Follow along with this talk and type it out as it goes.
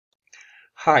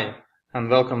Hi, and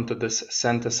welcome to this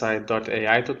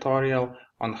SentiSight.ai tutorial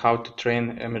on how to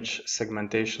train image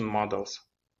segmentation models.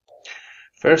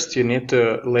 First, you need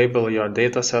to label your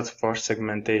datasets for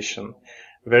segmentation.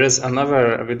 There is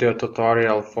another video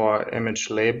tutorial for image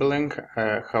labeling.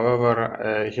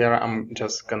 However, here I'm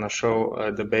just gonna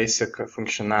show the basic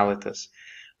functionalities.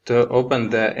 To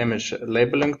open the image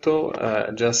labeling tool,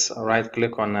 just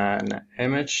right-click on an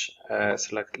image,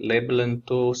 select Labeling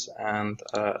Tools, and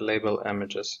Label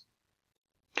Images.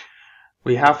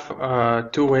 We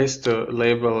have two ways to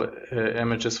label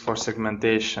images for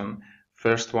segmentation.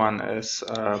 First one is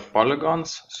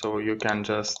polygons, so you can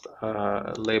just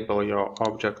label your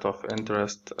object of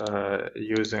interest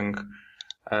using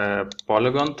a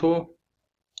polygon tool.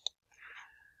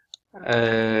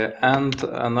 And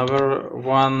another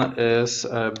one is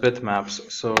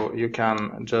bitmaps, so you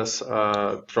can just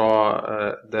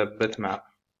draw the bitmap.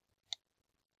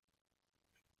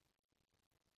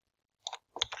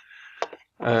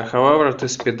 However, to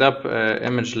speed up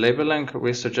image labeling,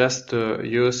 we suggest to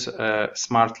use a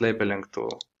smart labeling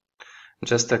tool.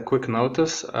 Just a quick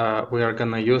notice, we are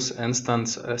going to use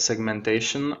instance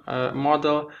segmentation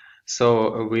model.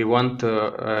 So we want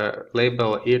to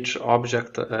label each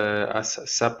object as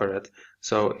separate.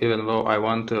 So even though I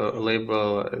want to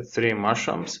label 3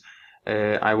 mushrooms,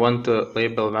 I want to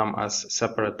label them as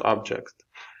separate objects.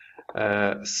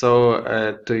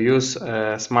 To use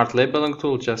a smart labeling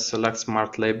tool, just select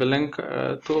Smart Labeling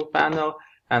tool panel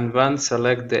and then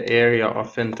select the area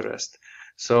of interest.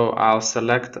 So I'll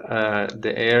select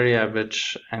the area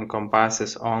which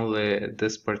encompasses only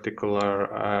this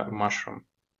particular mushroom.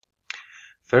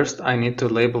 First, I need to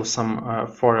label some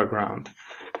foreground.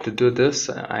 To do this,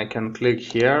 I can click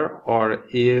here or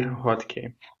E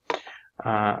hotkey.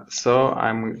 So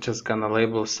I'm just gonna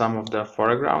label some of the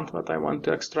foreground that I want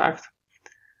to extract.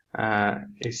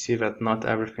 You see that not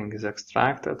everything is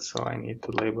extracted, so I need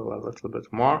to label a little bit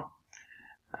more,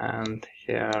 and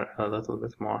here a little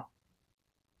bit more.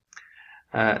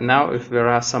 Now, if there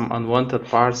are some unwanted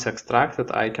parts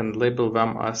extracted, I can label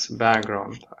them as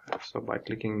background. So by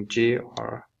clicking G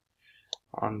or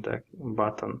on the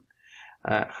button.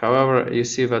 However, you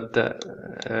see that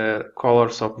the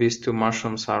colors of these 2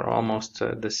 mushrooms are almost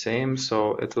the same,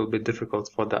 so it will be difficult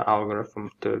for the algorithm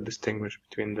to distinguish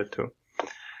between the 2.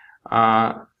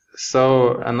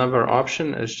 So another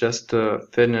option is just to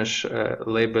finish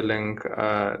labeling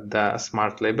the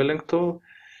smart labeling tool.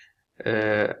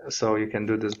 So you can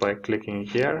do this by clicking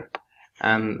here,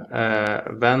 and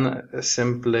then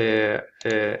simply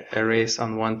erase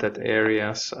unwanted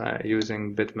areas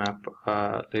using bitmap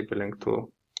labeling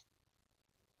tool.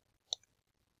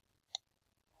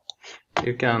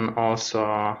 You can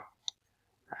also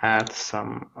add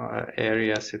some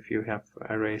areas if you have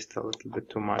erased a little bit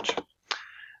too much.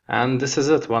 And this is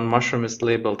it. One mushroom is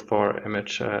labeled for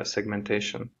image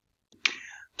segmentation.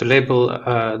 To label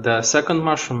the second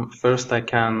mushroom, first I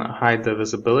can hide the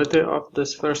visibility of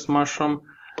this first mushroom,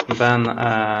 then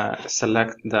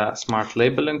select the smart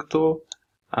labeling tool,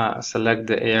 select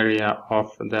the area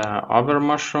of the other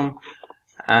mushroom,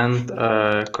 and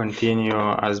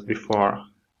continue as before,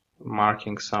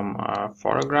 marking some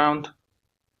foreground.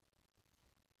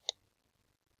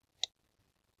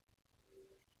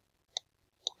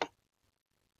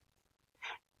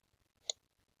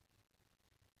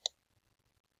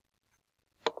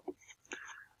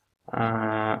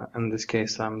 In this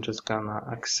case, I'm just gonna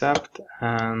accept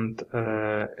and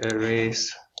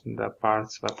erase the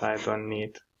parts that I don't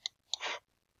need.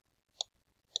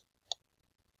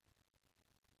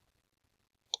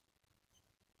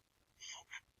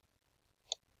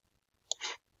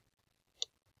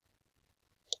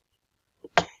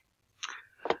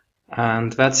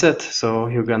 And that's it. So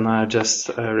you're gonna just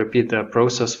repeat the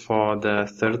process for the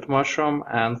third mushroom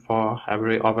and for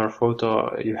every other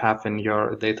photo you have in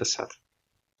your dataset.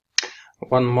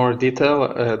 One more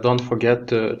detail, don't forget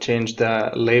to change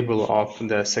the label of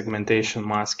the segmentation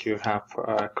mask you have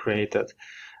created.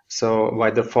 So by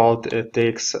default, it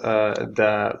takes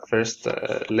the first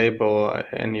label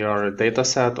in your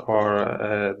dataset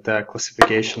or the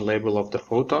classification label of the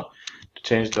photo. To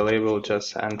change the label,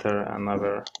 just enter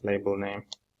another label name.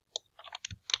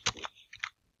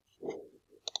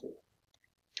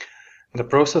 The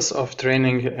process of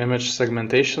training image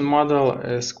segmentation model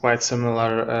is quite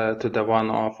similar to the one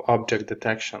of object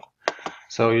detection.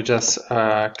 So you just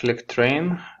click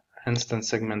Train, Instance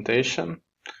Segmentation,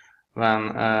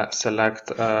 then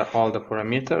select all the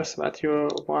parameters that you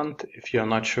want. If you're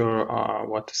not sure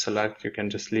what to select, you can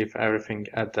just leave everything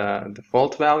at the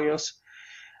default values.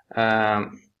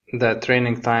 the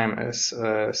training time is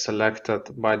selected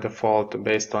by default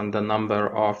based on the number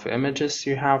of images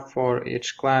you have for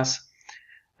each class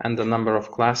and the number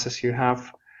of classes you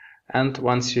have. And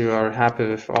once you are happy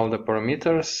with all the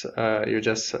parameters, you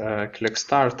just click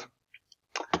Start.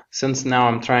 Since now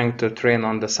I'm trying to train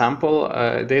on the sample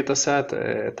dataset,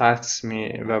 it asks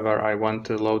me whether I want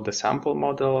to load the sample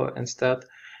model instead.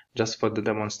 Just for the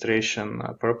demonstration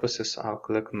purposes, I'll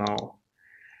click No.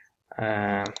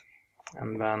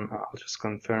 And then I'll just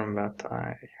confirm that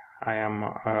I am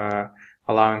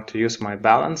allowing to use my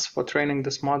balance for training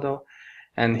this model.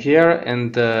 And here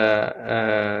in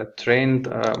the trained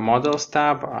models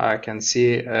tab, I can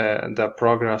see the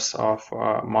progress of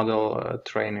model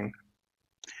training.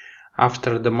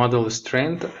 After the model is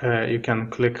trained, you can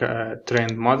click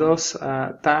Trained Models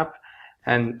tab,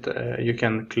 and you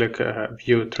can click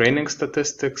View Training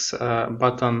Statistics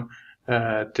button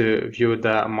to view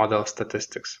the model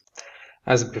statistics.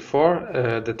 As before,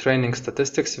 the training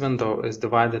statistics window is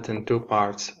divided in two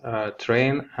parts,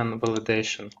 train and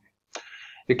validation.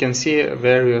 You can see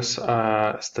various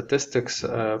statistics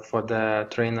for the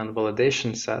train and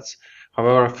validation sets.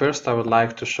 However, first I would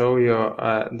like to show you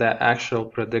the actual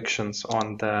predictions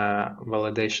on the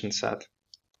validation set.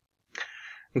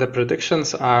 The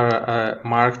predictions are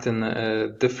marked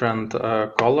in different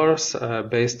colors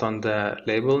based on the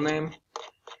label name.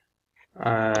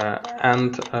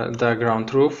 And the ground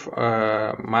truth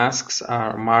masks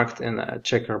are marked in a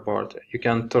checkerboard. You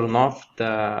can turn off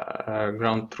the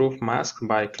ground truth mask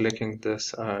by clicking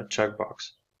this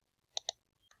checkbox.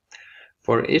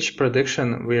 For each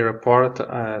prediction, we report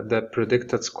the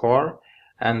predicted score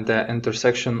and the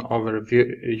intersection over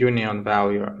union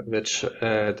value, which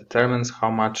determines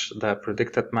how much the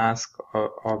predicted mask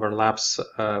overlaps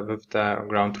with the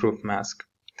ground truth mask.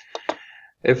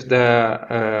 If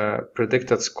the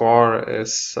predicted score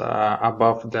is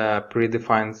above the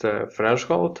predefined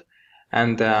threshold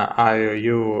and the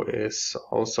IOU is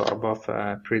also above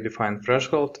a predefined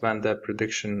threshold, then the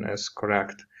prediction is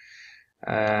correct.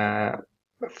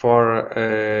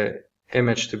 For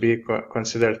image to be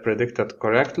considered predicted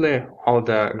correctly, all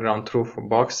the ground truth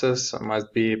boxes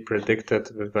must be predicted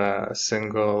with a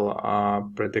single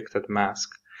predicted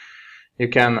mask. You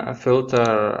can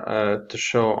filter to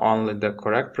show only the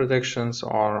correct predictions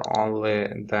or only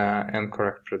the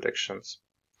incorrect predictions.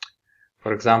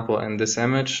 For example, in this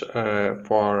image,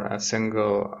 for a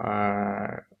single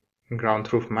ground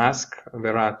truth mask,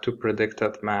 there are two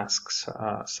predicted masks,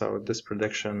 so this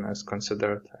prediction is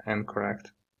considered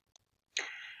incorrect.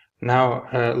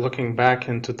 Now, looking back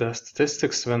into the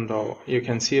statistics window, you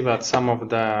can see that some of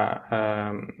the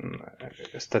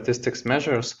statistics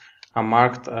measures are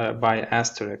marked by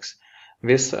asterisks.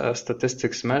 These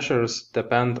statistics measures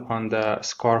depend on the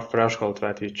score threshold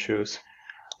that you choose.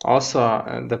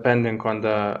 Also, depending on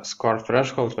the score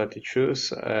threshold that you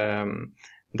choose,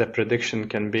 the prediction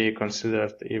can be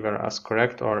considered either as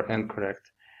correct or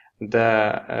incorrect.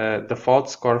 The default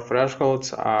score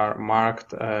thresholds are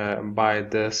marked by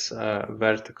this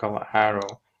vertical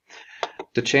arrow.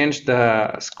 To change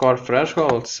the score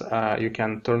thresholds, you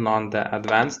can turn on the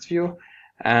advanced view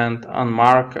and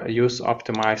unmark Use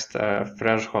Optimized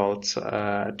Thresholds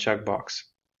checkbox.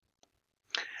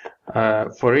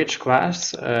 For each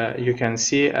class, you can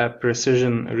see a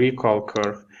precision recall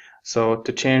curve. So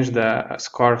to change the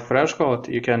score threshold,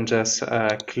 you can just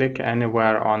click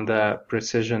anywhere on the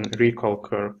precision recall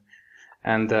curve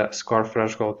and the score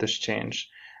threshold is changed.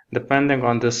 Depending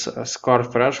on this score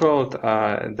threshold,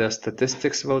 the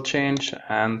statistics will change,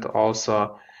 and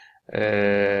also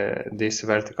these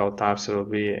vertical tabs will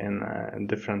be in a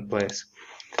different place.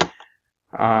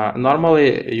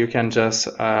 Normally, you can just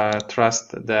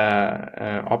trust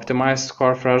the optimized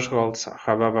score thresholds.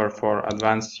 However, for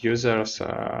advanced users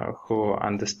who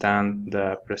understand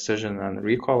the precision and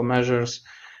recall measures,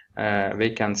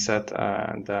 they can set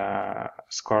the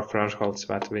score thresholds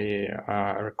that we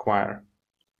require.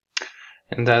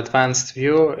 In the advanced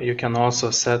view, you can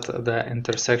also set the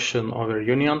intersection over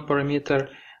union parameter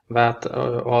that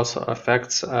also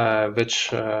affects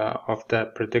which of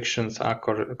the predictions are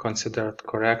considered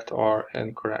correct or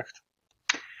incorrect.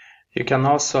 You can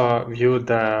also view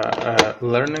the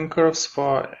learning curves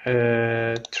for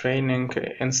training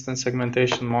instance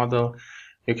segmentation model.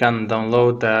 You can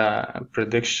download the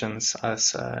predictions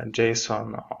as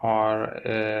JSON or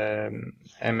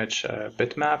image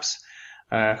bitmaps.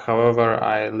 However,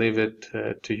 I leave it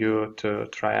to you to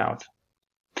try out.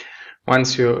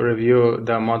 Once you review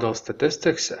the model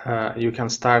statistics, you can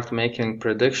start making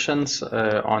predictions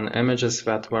on images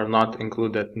that were not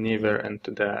included neither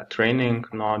into the training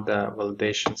nor the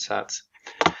validation sets.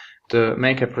 To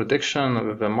make a prediction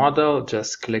with a model,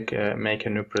 just click Make a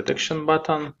New Prediction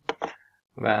button,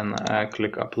 then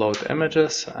click Upload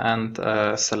Images and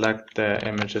select the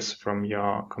images from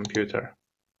your computer.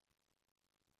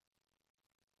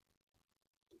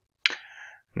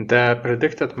 The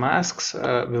predicted masks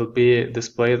will be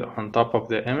displayed on top of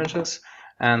the images,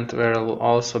 and there will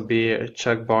also be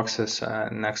checkboxes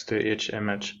next to each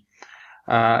image.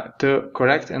 To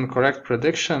correct incorrect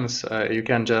predictions, you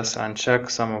can just uncheck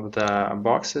some of the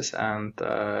boxes and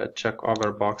check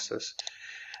other boxes.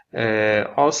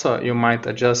 Also, you might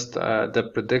adjust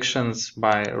the predictions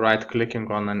by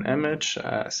right-clicking on an image,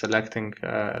 selecting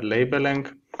labeling,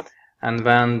 and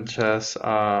then just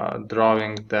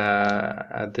drawing the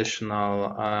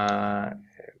additional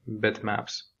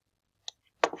bitmaps.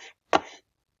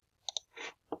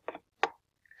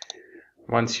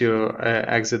 Once you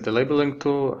exit the labeling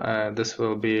tool, this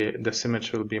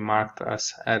image will be marked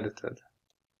as edited.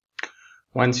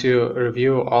 Once you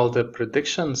review all the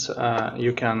predictions,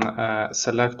 you can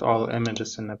select all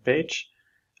images in a page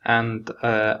and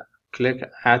click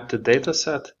Add to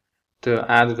Dataset to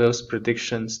add those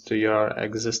predictions to your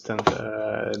existing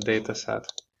dataset.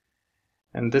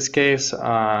 In this case,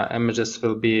 images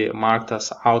will be marked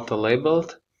as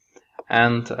auto-labeled,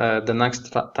 and the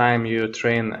next time you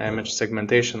train image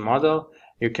segmentation model,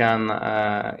 you can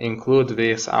include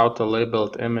these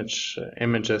auto-labeled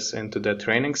images into the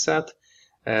training set.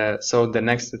 So the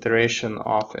next iteration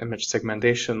of image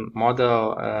segmentation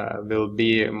model will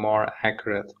be more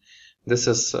accurate. This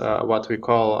is what we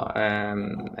call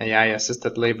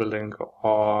AI-assisted labeling,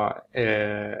 or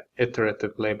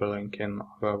iterative labeling, in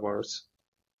other words.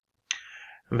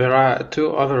 There are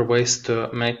two other ways to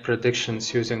make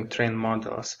predictions using trained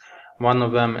models. One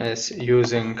of them is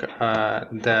using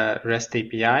the REST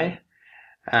API,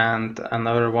 and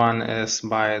another one is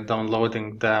by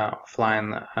downloading the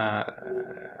offline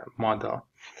model.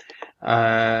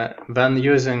 When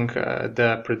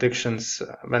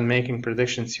making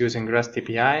predictions using REST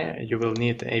API, you will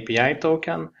need API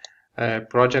token,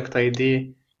 project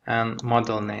ID, and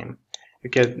model name. You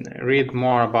can read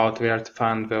more about where to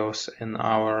find those in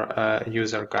our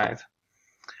user guide.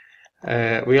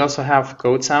 We also have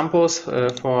code samples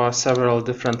for several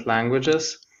different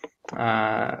languages,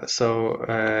 so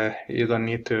you don't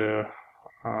need to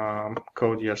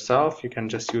code yourself. You can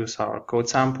just use our code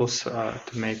samples to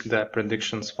make the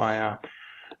predictions via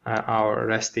our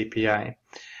REST API.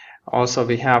 Also,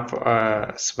 we have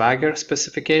Swagger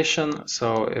specification,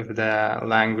 so if the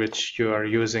language you are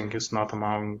using is not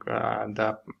among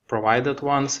the provided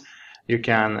ones, you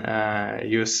can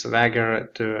use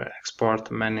Swagger to export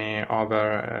many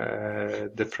other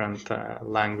different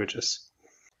languages.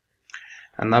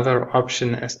 Another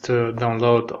option is to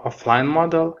download offline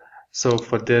model. So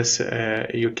for this,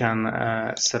 you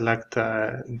can select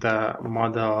the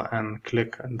model and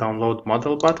click Download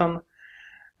Model button.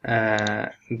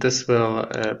 This will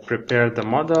prepare the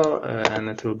model, and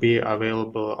it will be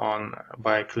available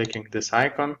by clicking this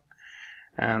icon.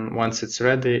 And once it's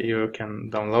ready, you can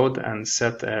download and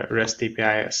set a REST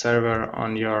API server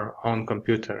on your own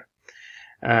computer.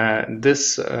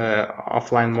 This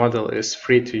offline model is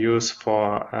free to use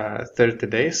for 30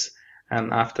 days.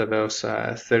 And after those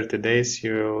 30 days,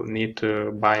 you need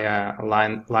to buy a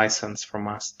license from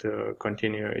us to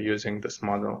continue using this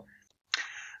model.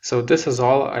 So this is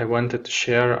all I wanted to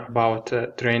share about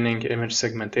training image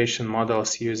segmentation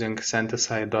models using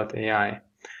SentiSight.ai.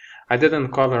 I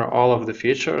didn't cover all of the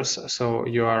features, so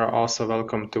you are also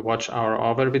welcome to watch our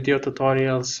other video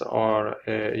tutorials or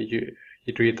you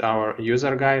read our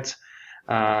user guides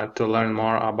to learn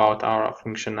more about our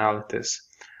functionalities.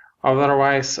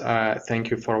 Otherwise, thank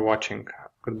you for watching.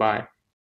 Goodbye.